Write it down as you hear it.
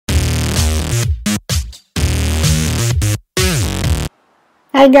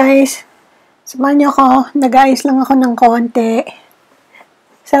Hi guys! Samahan niyo ako. Nag-aayos lang ako ng konti.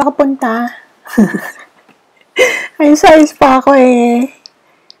 Saan ako punta? Ayos-ayos pa ako eh.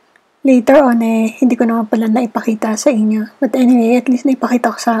 Later on hindi ko naman pala naipakita sa inyo. But anyway, at least naipakita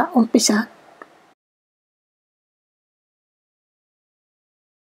ko sa umpisa.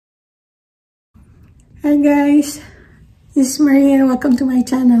 Hi guys! This is Marie and welcome to my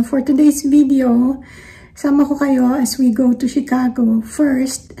channel. For today's video, sama ko kayo as we go to Chicago.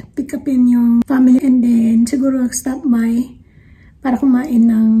 First, pick upin yung family and then siguro stop by para kumain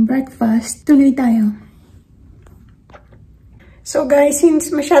ng breakfast. Tuloy tayo. So guys,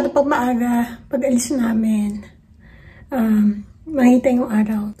 since masyado pag maaga, pag-alis namin, makita yung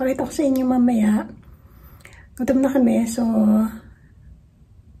araw. Pakita ko sa inyo mamaya. Gutom na kami, so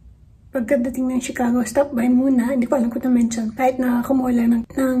pagkadating ng Chicago, stop by muna. Hindi ko alam kung na-mention. Kahit na kumuha lang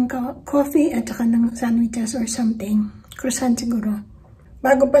ng coffee at saka ng sandwiches or something. Croissant siguro.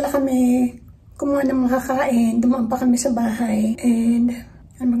 Bago pala kami kumuha ng makakain, dumaan pa kami sa bahay. And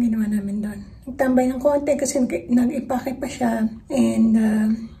ano bang ginawa namin doon? Nagtambay ng konti kasi nag-ipake pa siya. And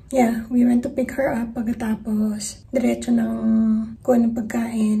yeah, we went to pick her up pagkatapos. Diretso ng kuha ng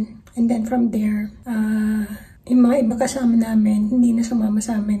pagkain. And then from there, yung mga iba kasama namin, hindi na sumama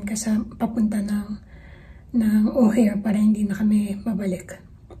sa amin kasi papunta ng O'Hare para hindi na kami mabalik.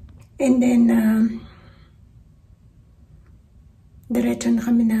 And then, diretso na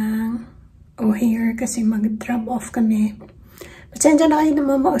kami ng O'Hare kasi mag-drop off kami. Pasensya na kayo na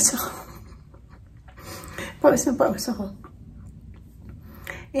mamaos ako. paus ako.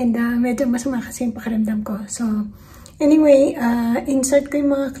 And medyo masama kasi yung pakiramdam ko. So, anyway, insert ko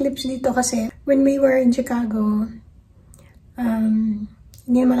yung mga clips dito kasi when we were in Chicago,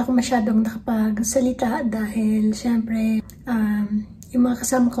 hindi naman ako masyadong nakapagsalita dahil syempre, yung mga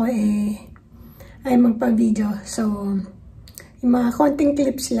kasama ko ay magpa-video. So, yung mga konting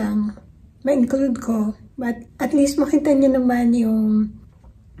clips lang, ma-include ko. But at least makita nyo naman yung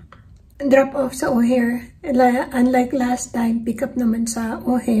drop-off sa O'Hare. Unlike last time, pick up naman sa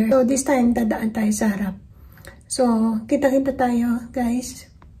O'Hare. So, this time, dadaan tayo sa harap. So, kita-kita tayo, guys.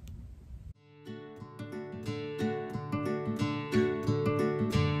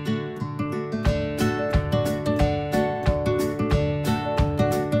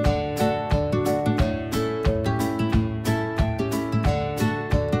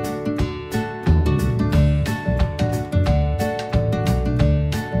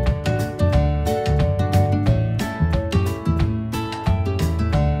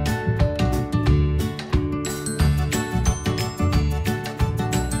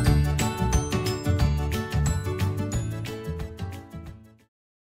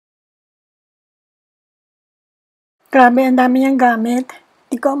 Grabe, ang dami niyang gamit.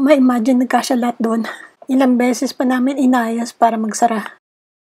 Hindi ko ma-imagine nagkasya lahat doon. Ilang beses pa namin inayos para magsara.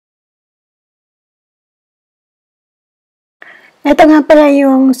 Ito nga pala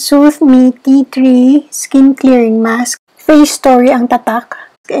yung Soothe Me T3 Skin Clearing Mask. Facestory ang tatak.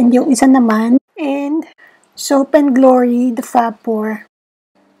 And yung isa naman. And Soap and Glory, the Fab Pore.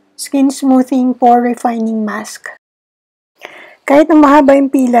 Skin Smoothing Pore Refining Mask. Kahit na mahaba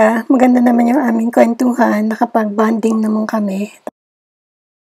yung pila, maganda naman yung aming kwentuhan, nakapag-bonding naman kami.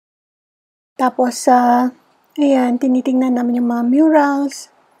 Tapos, ayan, tinitingnan namin yung mga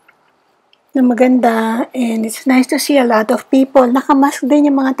murals na maganda. And it's nice to see a lot of people. Nakamask din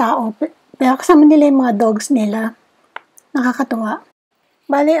yung mga tao. Pero kasama nila yung mga dogs nila. Nakakatuwa.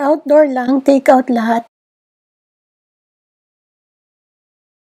 Bale, outdoor lang, take out lahat.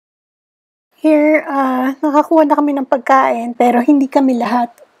 Here, nakakuha na kami ng pagkain, pero hindi kami lahat.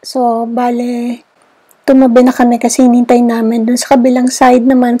 So, bale, tumabi na kami kasi hinintay namin. Dun sa kabilang side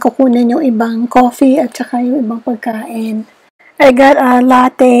naman, kukunan yung ibang coffee at saka yung ibang pagkain. I got a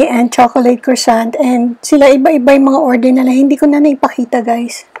latte and chocolate croissant and sila iba-iba yung mga order nila. Hindi ko na naipakita,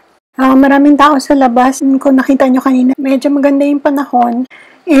 guys. Maraming tao sa labas. Kung nakita nyo kanina, medyo maganda yung panahon.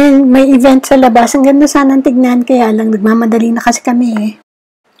 And may event sa labas. Ang ganda sanang tignan, kaya lang nagmamadali na kasi kami eh.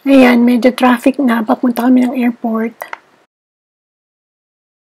 Ayan, medyo traffic na. Papunta kami ng airport.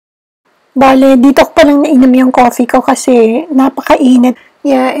 Bale, dito ko palang nainom yung coffee ko kasi napakainit.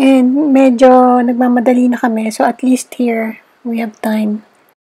 Yeah, and medyo nagmamadali na kami. So, at least here, we have time.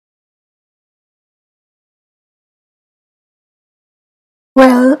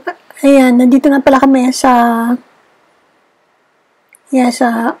 Well, ayan, nandito na pala kami sa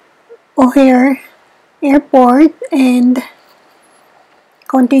O'Hare Airport and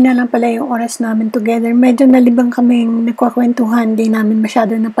konti na lang pala yung oras namin together. Medyo nalibang kaming nagkwakwentuhan. Di namin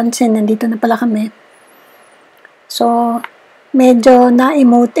masyado napansin. Nandito na pala kami. So, medyo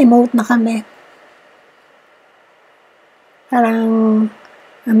na-emote na kami. Parang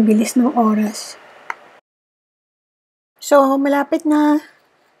Ang bilis ng oras. So, malapit na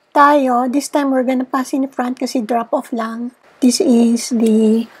tayo. This time, we're gonna pass in front kasi drop-off lang. This is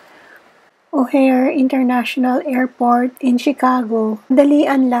the O'Hare International Airport in Chicago.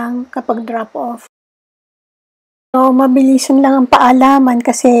 Dalian lang kapag drop-off. So, mabilisan lang ang paalaman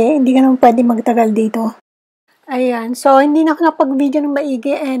kasi hindi ka naman pwede magtagal dito. Ayan. So, hindi na ako napag-video ng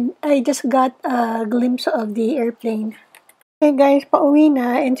maigi and I just got a glimpse of the airplane. Okay guys, pauwi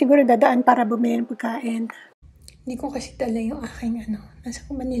na and siguro dadaan para bumili ng pagkain. Hindi ko kasi dala yung aking nasa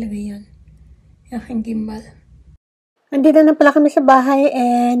ko ba nilagay yun? Yung aking gimbal. Andito na pala kami sa bahay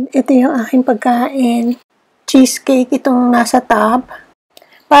and ito yung aking pagkain. Cheesecake itong nasa top.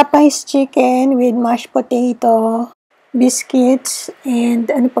 Popeyes chicken with mashed potato, biscuits,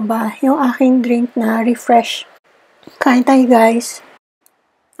 and ano pa ba? Yung aking drink na Refreshe. Kain tayo guys.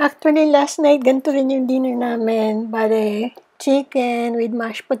 Actually, last night, ganito rin yung dinner namin. Bale, chicken with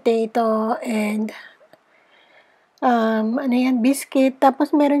mashed potato and biscuit.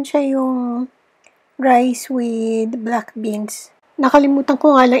 Tapos meron siya yung rice with black beans. Nakalimutan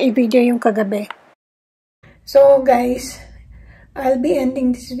ko nga lang i-video yung kagabi. So guys, I'll be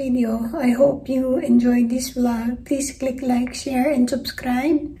ending this video. I hope you enjoyed this vlog. Please click like, share, and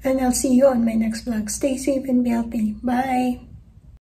subscribe. And I'll see you on my next vlog. Stay safe and be healthy. Bye!